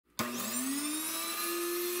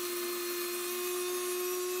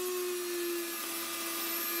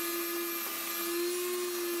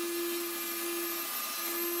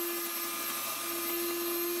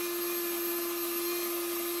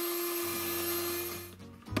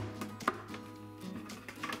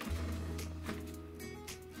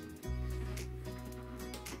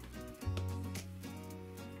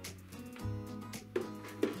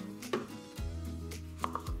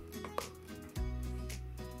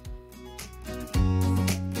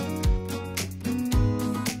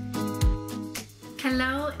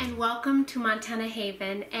Hello and welcome to Montana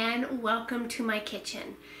Haven and welcome to my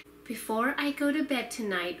kitchen. Before I go to bed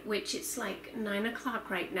tonight, which it's like 9 o'clock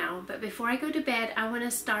right now, but before I go to bed I want to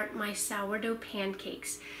start my sourdough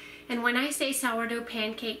pancakes. And when I say sourdough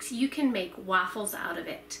pancakes, you can make waffles out of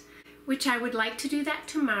it, which I would like to do that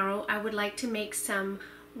tomorrow. I would like to make some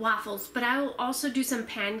waffles, but I will also do some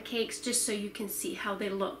pancakes just so you can see how they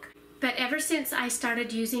look. But ever since I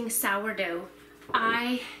started using sourdough,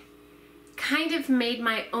 I kind of made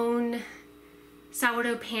my own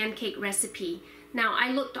sourdough pancake recipe. Now I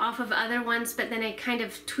looked off of other ones, but then I kind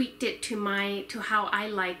of tweaked it to how I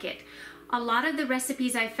like it. A lot of the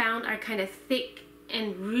recipes I found are kind of thick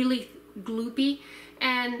and really gloopy,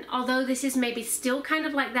 and although this is maybe still kind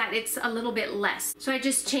of like that, it's a little bit less. So I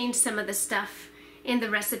just changed some of the stuff in the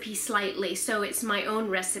recipe slightly, so it's my own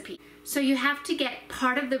recipe. So you have to get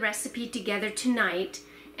part of the recipe together tonight,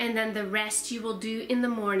 and then the rest you will do in the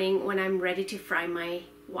morning when I'm ready to fry my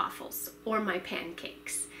waffles or my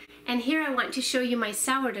pancakes. And here I want to show you my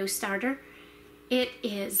sourdough starter. It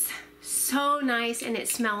is so nice and it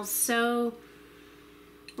smells so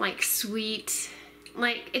like sweet.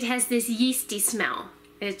 Like it has this yeasty smell.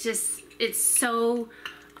 It's so,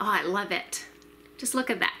 oh, I love it. Just look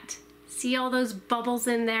at that. See all those bubbles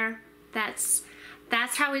in there? That's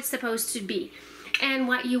how it's supposed to be. And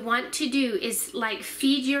what you want to do is like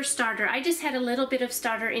feed your starter. I just had a little bit of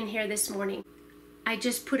starter in here this morning. I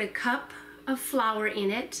just put a cup of flour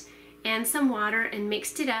in it and some water and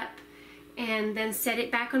mixed it up and then set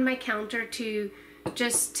it back on my counter to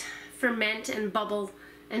just ferment and bubble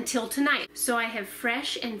until tonight. So I have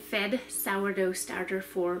fresh and fed sourdough starter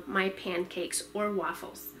for my pancakes or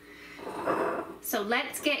waffles. So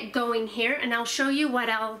let's get going here and I'll show you what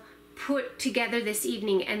I'll put together this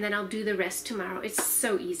evening, and then I'll do the rest tomorrow. It's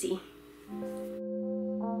so easy.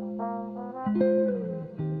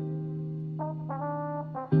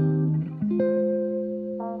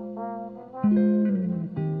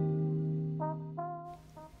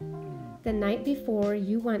 The night before,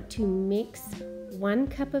 you want to mix 1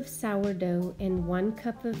 cup of sourdough and 1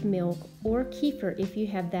 cup of milk or kefir if you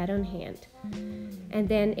have that on hand. And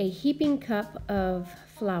then a heaping cup of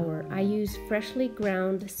flour. I use freshly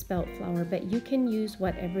ground spelt flour, but you can use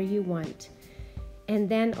whatever you want. And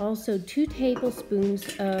then also 2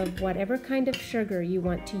 tablespoons of whatever kind of sugar you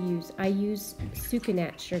want to use. I use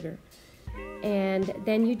sucanat sugar. And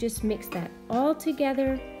then you just mix that all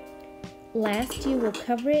together. Last, you will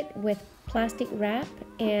cover it with plastic wrap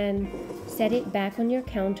and set it back on your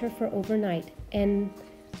counter for overnight. And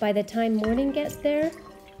by the time morning gets there,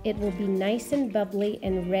 it will be nice and bubbly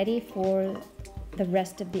and ready for the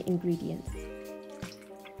rest of the ingredients.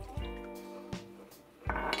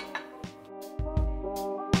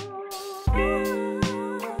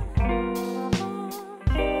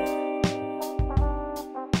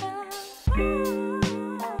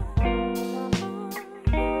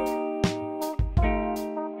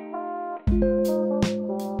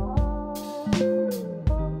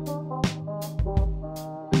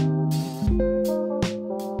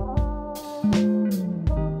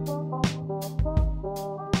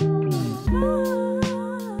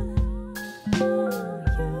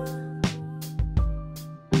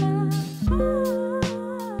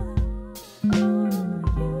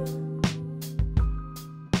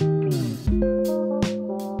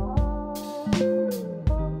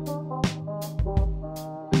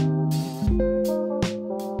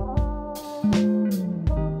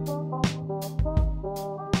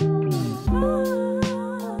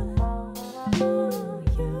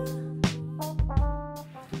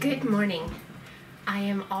 Good morning. I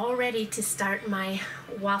am all ready to start my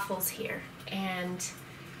waffles here, and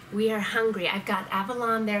we are hungry. I've got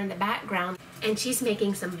Avalon there in the background, and she's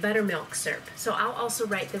making some buttermilk syrup. So I'll also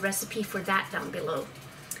write the recipe for that down below.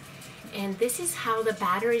 And this is how the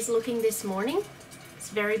batter is looking this morning. It's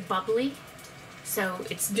very bubbly, so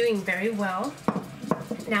it's doing very well.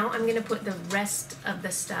 Now I'm gonna put the rest of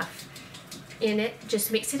the stuff in it,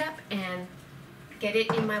 just mix it up and get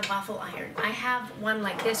it in my waffle iron. I have one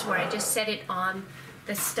like this where I just set it on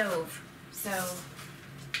the stove, so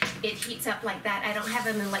it heats up like that. I don't have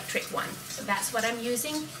an electric one, so that's what I'm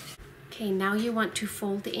using. Okay, now you want to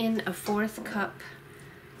fold in a 1/4 cup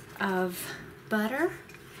of butter,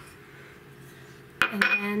 and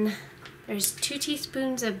then there's 2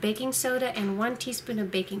 teaspoons of baking soda and 1 teaspoon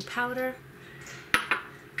of baking powder,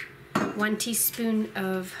 1 teaspoon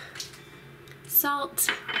of salt,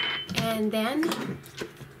 and then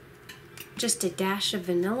just a dash of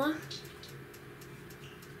vanilla.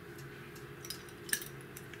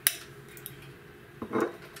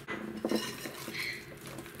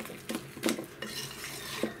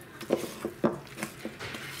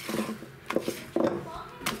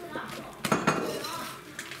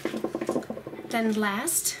 then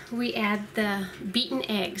last, we add the beaten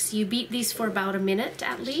eggs. You beat these for about a minute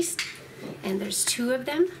at least, and there's 2 of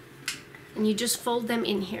them, and you just fold them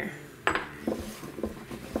in here.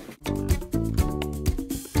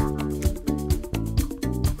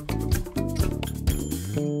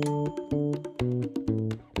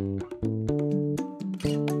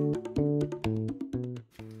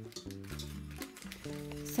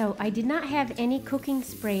 So I did not have any cooking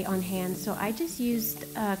spray on hand, so I just used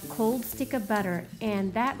a cold stick of butter,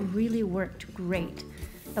 and that really worked great.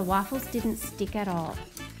 The waffles didn't stick at all.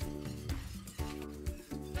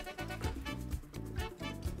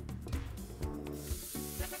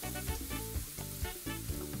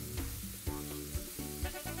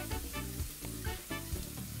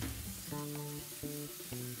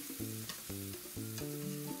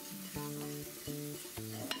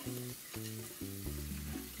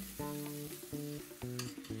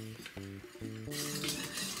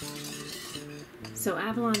 So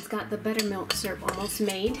Avalon's got the buttermilk syrup almost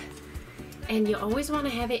made, and you always want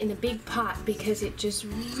to have it in a big pot because it just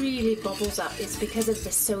really bubbles up. It's because of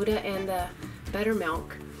the soda and the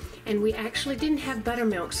buttermilk. And we actually didn't have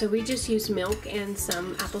buttermilk, so we just used milk and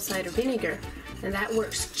some apple cider vinegar, and that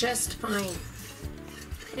works just fine.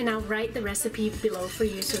 And I'll write the recipe below for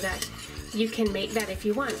you so that you can make that if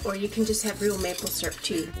you want, or you can just have real maple syrup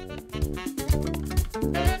too.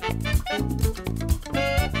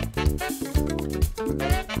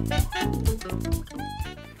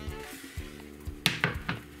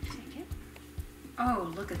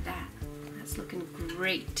 Oh, look at that. That's looking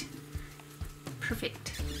great. Perfect.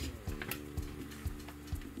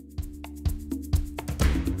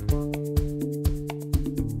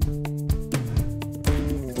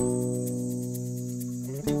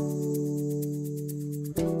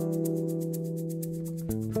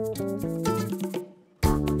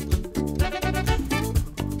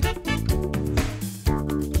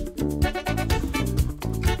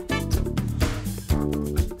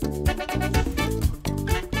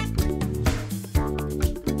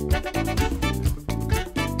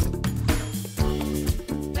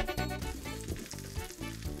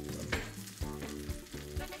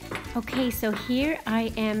 Okay, so here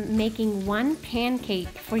I am making 1 pancake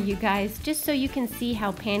for you guys, just so you can see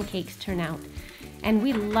how pancakes turn out. And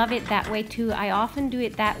we love it that way too. I often do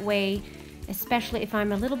it that way, especially if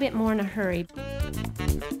I'm a little bit more in a hurry.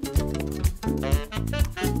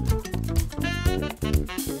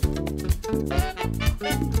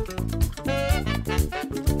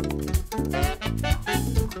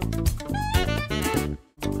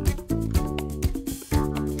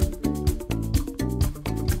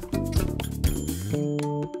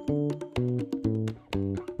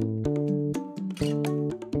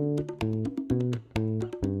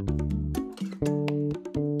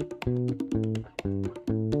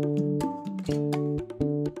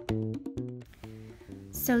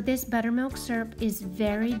 So this buttermilk syrup is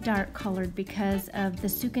very dark colored because of the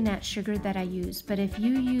sucanat sugar that I use, but if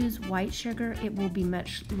you use white sugar, it will be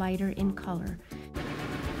much lighter in color.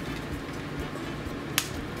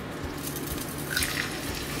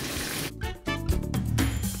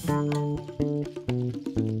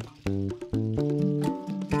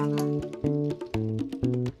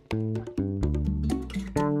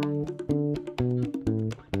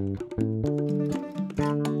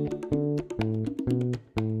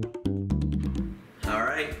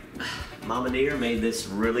 Mama Dear made this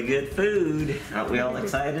really good food. Aren't we all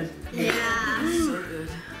excited? Yeah. So good.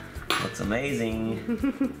 Looks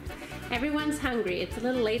amazing. Everyone's hungry. It's a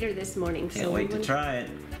little later this morning. Can't wait to try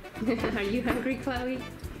it. Are you hungry, Chloe?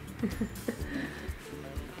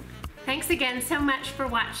 Thanks again so much for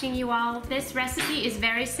watching, you all. This recipe is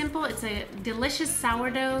very simple. It's a delicious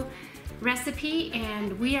sourdough recipe,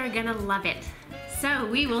 and we are gonna love it. So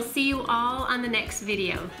we will see you all on the next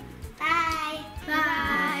video. Bye.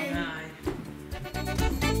 Bye. Bye.